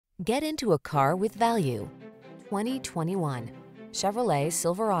Get into a car with value. 2021 Chevrolet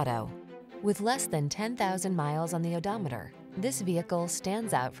Silverado. With less than 10,000 miles on the odometer, this vehicle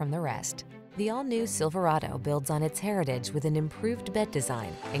stands out from the rest. The all-new Silverado builds on its heritage with an improved bed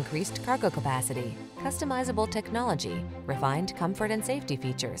design, increased cargo capacity, customizable technology, refined comfort and safety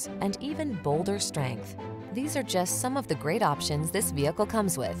features, and even bolder strength. These are just some of the great options this vehicle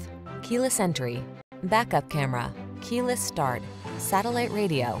comes with: keyless entry, backup camera, keyless start, satellite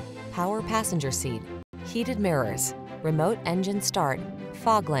radio, power passenger seat, heated mirrors, remote engine start,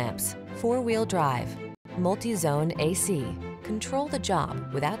 fog lamps, four-wheel drive, multi-zone AC. Control the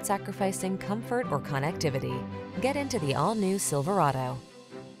job without sacrificing comfort or connectivity. Get into the all-new Silverado.